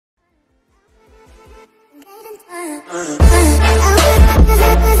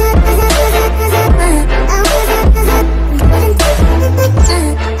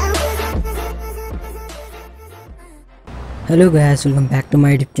Hello guys, welcome back to my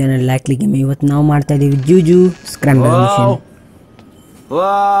YouTube channel Likely Game. ಇವತ್ತು ನಾವು ಮಾಡ್ತಾ ಇದೀವಿ juju scrambled machine.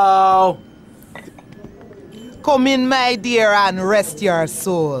 Whoa! Come in, my dear, and rest your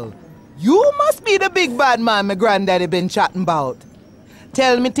soul. You must be the big bad man my granddaddy been chatting about.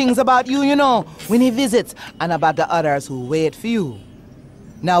 Tell me things about you, when he visits, and about the others who wait for you.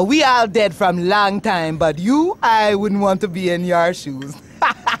 Now, we all dead from long time, but you, I wouldn't want to be in your shoes.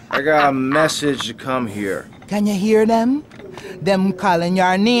 I got a message to come here. Can you hear them? Them calling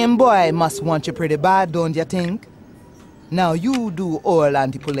your name, boy, must want you pretty bad, don't you think? Now you do old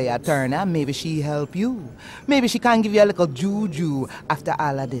Auntie Pulea turn, and maybe she help you. Maybe she can give you a little juju after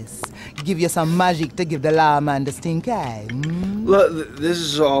all of this. Give you some magic to give the lawman the stink eye. Look, this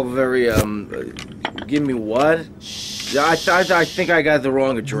is all very, give me what? Shh. I think I got the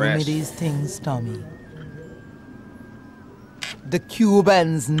wrong address. Give me these things, Tommy. The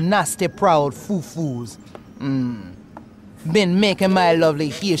Cubans, nasty proud foo-foos. Been making my lovely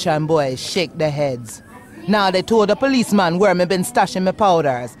Haitian boys shake their heads. Now they told the policeman where me been stashing my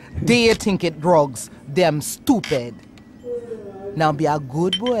powders. They think it drugs. Them stupid. Now be a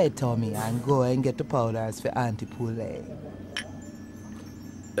good boy, Tommy, and go and get the powders for Auntie Poulet.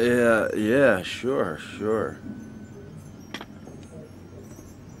 Yeah, sure.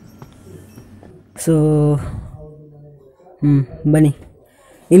 So, ಬನ್ನಿ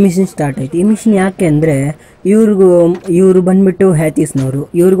ಈ mission start ಆಯ್ತು. ಈ mission ಯಾಕೆ ಅಂದರೆ ಇವರು ಬಂದುಬಿಟ್ಟು ಹ್ಯಾತೀಸ್ನವರು,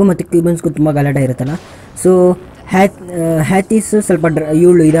 ಇವ್ರಿಗೂ ಮತ್ತು ಕ್ಯೂಬನ್ಸ್ಗೂ ತುಂಬ ಗಲಾಟೆ ಇರುತ್ತಲ್ಲ. ಸೊ ಹ್ಯಾತೀಸು ಸ್ವಲ್ಪ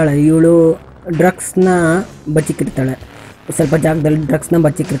ಇವಳು ಡ್ರಗ್ಸ್ನ ಬಚ್ಚಿಕ್ಕಿರ್ತಾಳೆ, ಸ್ವಲ್ಪ ಜಾಗದಲ್ಲಿ ಡ್ರಗ್ಸ್ನ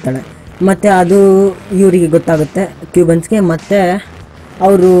ಬಚ್ಚಿಕ್ಕಿರ್ತಾಳೆ. ಮತ್ತು ಅದು ಇವರಿಗೆ ಗೊತ್ತಾಗುತ್ತೆ ಕ್ಯೂಬನ್ಸ್ಗೆ, ಮತ್ತು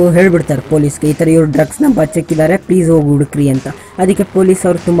ಅವರು ಹೇಳ್ಬಿಡ್ತಾರೆ ಪೊಲೀಸ್ಗೆ, ಈ ಥರ ಇವ್ರು ಡ್ರಗ್ಸ್ನ ಬಚ್ಚಿಕ್ಕಿದ್ದಾರೆ, ಪ್ಲೀಸ್ ಹೋಗಿ ಹುಡುಕ್ರಿ ಅಂತ. ಅದಕ್ಕೆ ಪೊಲೀಸ್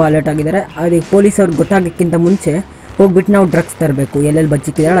ಅವ್ರು ತುಂಬ ಅಲರ್ಟ್ ಆಗಿದ್ದಾರೆ. ಅದಕ್ಕೆ ಪೊಲೀಸ್ ಅವ್ರಿಗೆ ಗೊತ್ತಾಗೋಕ್ಕಿಂತ ಮುಂಚೆ ಹೋಗ್ಬಿಟ್ಟು ನಾವು ಡ್ರಗ್ಸ್ ತರಬೇಕು, ಎಲ್ಲೆಲ್ಲಿ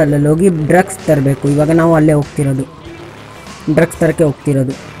ಬಚ್ಚಿಕ್ಕಿದ್ದಾಳೆ ಅಲ್ಲೆಲ್ಲಿ ಹೋಗಿ ಡ್ರಗ್ಸ್ ತರಬೇಕು. ಇವಾಗ ನಾವು ಅಲ್ಲೇ ಹೋಗ್ತಿರೋದು, ಡ್ರಗ್ಸ್ ತರಕ್ಕೆ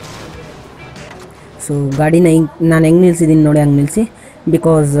ಹೋಗ್ತಿರೋದು. ಸೊ ಗಾಡಿನ ನಾನು ಹೆಂಗೆ ನಿಲ್ಸಿದ್ದೀನಿ ನೋಡಿ, ಹಂಗೆ ನಿಲ್ಲಿಸಿ,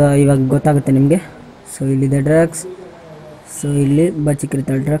 ಬಿಕಾಸ್ ಇವಾಗ ಗೊತ್ತಾಗುತ್ತೆ ನಿಮಗೆ. ಸೊ ಇಲ್ಲಿದೆ ಡ್ರಗ್ಸ್, ಸೊ ಇಲ್ಲಿ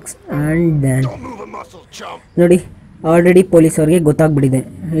ಬಚ್ಚಿಕ್ಕಿರ್ತಾಳೆ ಡ್ರಗ್ಸ್. ಆ್ಯಂಡ್ ದೆನ್ ನೋಡಿ, ಆಲ್ರೆಡಿ ಪೊಲೀಸ್ ಅವ್ರಿಗೆ ಗೊತ್ತಾಗ್ಬಿಟ್ಟಿದೆ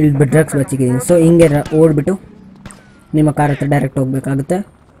ಇಲ್ಲಿ ಡ್ರಗ್ಸ್ ಬಚ್ಚಿಕ್ಕಿದ್ದೀನಿ. ಸೊ ಹಿಂಗೆ ಓಡ್ಬಿಟ್ಟು ನಿಮ್ಮ ಕಾರ್ ಹತ್ರ ಡೈರೆಕ್ಟ್ ಹೋಗಬೇಕಾಗುತ್ತೆ.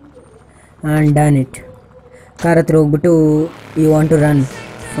 And done it. ಕಾರ್ ಹತ್ರ ಹೋಗ್ಬಿಟ್ಟು you want to run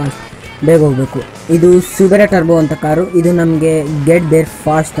fast, ಬೇಗ ಹೋಗಬೇಕು. ಇದು ಸುಬೆರ ಟರ್ಬೋ ಅಂತ ಕಾರು. ಇದು ನಮಗೆ ಗೆಟ್ ದೇರ್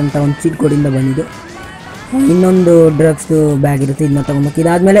ಫಾಸ್ಟ್ ಅಂತ ಒಂದು ಚೀಟ್ ಕೋಡಿಂದ ಬಂದಿದ್ದು. ಇನ್ನೊಂದು ಡ್ರಗ್ಸ್ದು ಬ್ಯಾಗ್ ಇರುತ್ತೆ, ಇದನ್ನ ತೊಗೊಬೇಕು.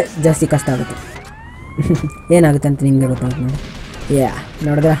 ಇದಾದಮೇಲೆ ಜಾಸ್ತಿ ಕಷ್ಟ ಆಗುತ್ತೆ. ಏನಾಗುತ್ತೆ ಅಂತ ನಿಮಗೆ ಗೊತ್ತಾಗುತ್ತೆ ನೋಡಿ.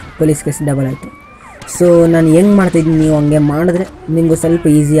 ನೋಡಿದ್ರೆ ಪೊಲೀಸ್ ಕೇಸ್ ಡಬಲ್ ಆಯಿತು. ಸೊ ನಾನು ಹೆಂಗೆ ಮಾಡ್ತಾಯಿದ್ದೀನಿ, ನೀವು ಹಂಗೆ ಮಾಡಿದ್ರೆ ನಿಮಗೂ ಸ್ವಲ್ಪ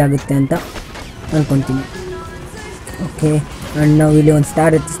ಈಸಿ ಆಗುತ್ತೆ ಅಂತ ಅಂದ್ಕೊತೀನಿ. ಓಕೆ, ಆ್ಯಂಡ್ ನಾವು ಇಲ್ಲಿ ಒಂದು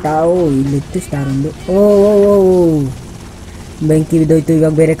ಸ್ಟಾರ್ ಇತ್ತು, ಇಲ್ಲಿತ್ತು ಸ್ಟಾರ್ ಒಂದು. ಓ ಬೆಂಕಿ ಬಿದ್ದೋಯ್ತು.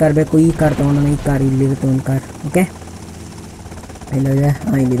 ಇವಾಗ ಬೇರೆ ಕಾರ್ ಬೇಕು. ಈ ಕಾರ್ ತೊಗೊಂಡೋಣ. ಈ ಕಾರ್ ಇಲ್ಲಿರುತ್ತೆ ಒಂದು ಕಾರ್. ಓಕೆ, ಇಲ್ಲಿದೆ,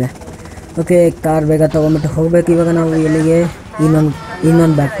 ಇಲ್ಲಿದೆ. ಓಕೆ, ಕಾರ್ ಬೇಗ ತೊಗೊಂಬಿಟ್ಟು ಹೋಗಬೇಕು. ಇವಾಗ ನಾವು ಎಲ್ಲಿಗೆ,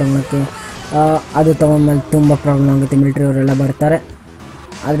 ಇನ್ನೊಂದು ಬ್ಯಾಗ್ ತೊಗೊಳಕ್ಕೆ. ಅದು ತೊಗೊಂಡ್ಮೇಲೆ ತುಂಬ ಪ್ರಾಬ್ಲಮ್ ಆಗುತ್ತೆ, ಮಿಲಿಟ್ರಿ ಅವರೆಲ್ಲ ಬರ್ತಾರೆ.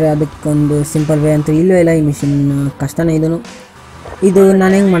 ಆದರೆ ಅದಕ್ಕೊಂದು ಸಿಂಪಲ್ ವೇ ಅಂತೂ ಇಲ್ಲವೇ ಇಲ್ಲ. ಈ ಮಿಷಿನ್ ಕಷ್ಟನೇ ಇದು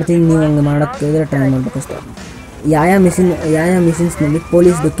ನಾನು ಹೆಂಗೆ ಮಾಡ್ತೀನಿ, ನೀವು ಹಂಗೆ ಮಾಡೋಕ್ಕೆ ಹೋದರೆ ಟ್ರೈ ಮಾಡಬೇಕಷ್ಟೆ. ಯಾವ ಮಿಷಿನ್ಸ್ನಲ್ಲಿ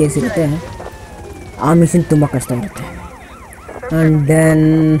ಪೊಲೀಸ್ದು ಕೇಸ್ ಇರುತ್ತೆ, ಆ ಮಿಷಿನ್ ತುಂಬ ಕಷ್ಟ ಇರುತ್ತೆ. ಆ್ಯಂಡ್ ದೆನ್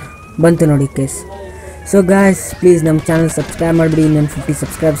ಬಂತು ನೋಡಿ ಕೇಸ್. ಸೊ ಗಾಯ್ಸ್, ಪ್ಲೀಸ್ ನಮ್ಮ ಚಾನಲ್ ಸಬ್ಸ್ಕ್ರೈಬ್ ಮಾಡಿಬಿಡಿ. ಇನ್ನೊಂದು 50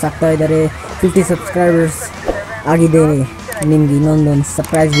 ಸಬ್ಸ್ಕ್ರೈಬ್ಸ್ ಆಗ್ತಾ ಇದ್ದಾರೆ. 50 ಸಬ್ಸ್ಕ್ರೈಬರ್ಸ್ ಆಗಿದೆ, ನಿಮ್ಗೆ ಇನ್ನೊಂದು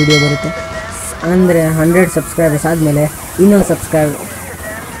ಸರ್ಪ್ರೈಸ್ ವಿಡಿಯೋ ಬರುತ್ತೆ. ಅಂದರೆ 100 ಸಬ್ಸ್ಕ್ರೈಬರ್ಸ್ ಆದಮೇಲೆ 100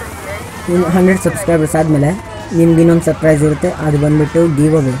 ಸಬ್ಸ್ಕ್ರೈಬರ್ಸ್ ಆದಮೇಲೆ ನಿಮ್ಗೆ ಇನ್ನೊಂದು ಸರ್ಪ್ರೈಸ್ ಇರುತ್ತೆ. ಅದು ಬಂದುಬಿಟ್ಟು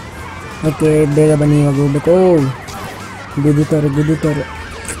ಗಿವ್ ಅವೇ. ಓಕೆ, ಬೇಗ ಬನ್ನಿ, ಇವಾಗ ಹೋಗ್ಬೇಕು. ಗುದ್ದುತ್ತವ್ರು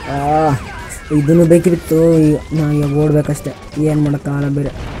ಇದನ್ನು ಬೇಕಿತ್ತು. ನಾವು ಇವಾಗ ಓಡಬೇಕಷ್ಟೆ, ಏನು ಮಾಡೋಕ್ಕಾಗಲ್ಲ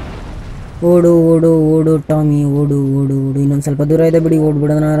ಬೇರೆ. ಓಡು ಟಾಮಿ, ಓಡು. ಇನ್ನೊಂದು ಸ್ವಲ್ಪ ದೂರ ಇದೆ ಬಿಡಿ,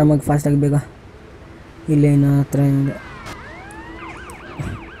 ಓಡ್ಬಿಡೋಣ ಆರಾಮಾಗಿ ಫಾಸ್ಟಾಗಿ ಬೇಗ. ಇಲ್ಲೇನ ಹತ್ರ ಏನಿದೆ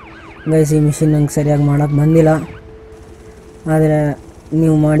ಗೈಸ್. ಈ ಮಿಷಿನ್ ನಂಗೆ ಸರಿಯಾಗಿ ಮಾಡೋಕ್ಕೆ ಬಂದಿಲ್ಲ, ಆದರೆ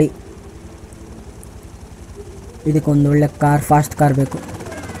ನೀವು ಮಾಡಿ. ಇದಕ್ಕೊಂದು ಒಳ್ಳೆ ಕಾರ್, ಫಾಸ್ಟ್ ಕಾರ್ ಬೇಕು.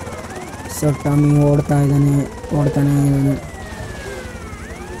 ಸೊ ಟಾಮಿ ಓಡ್ತಾನೆ ಇದ್ದಾನೆ.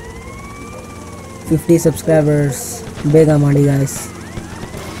 50 ಸಬ್ಸ್ಕ್ರೈಬರ್ಸ್ ಬೇಗ ಮಾಡಿ ಗಾಯ್ಸ್,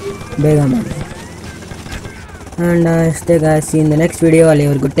 ಬೇಗ ಮಾಡಿ. ಆ್ಯಂಡ್ ಅಷ್ಟೇ guys, in the next video.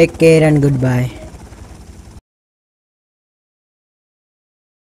 ಅಲ್ಲಿವರೆಗೂ take care and good bye.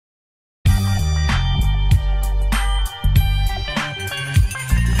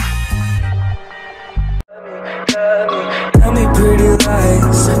 Tell me pretty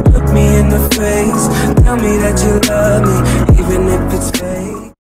lies, look me in the face. Tell me that you love me, even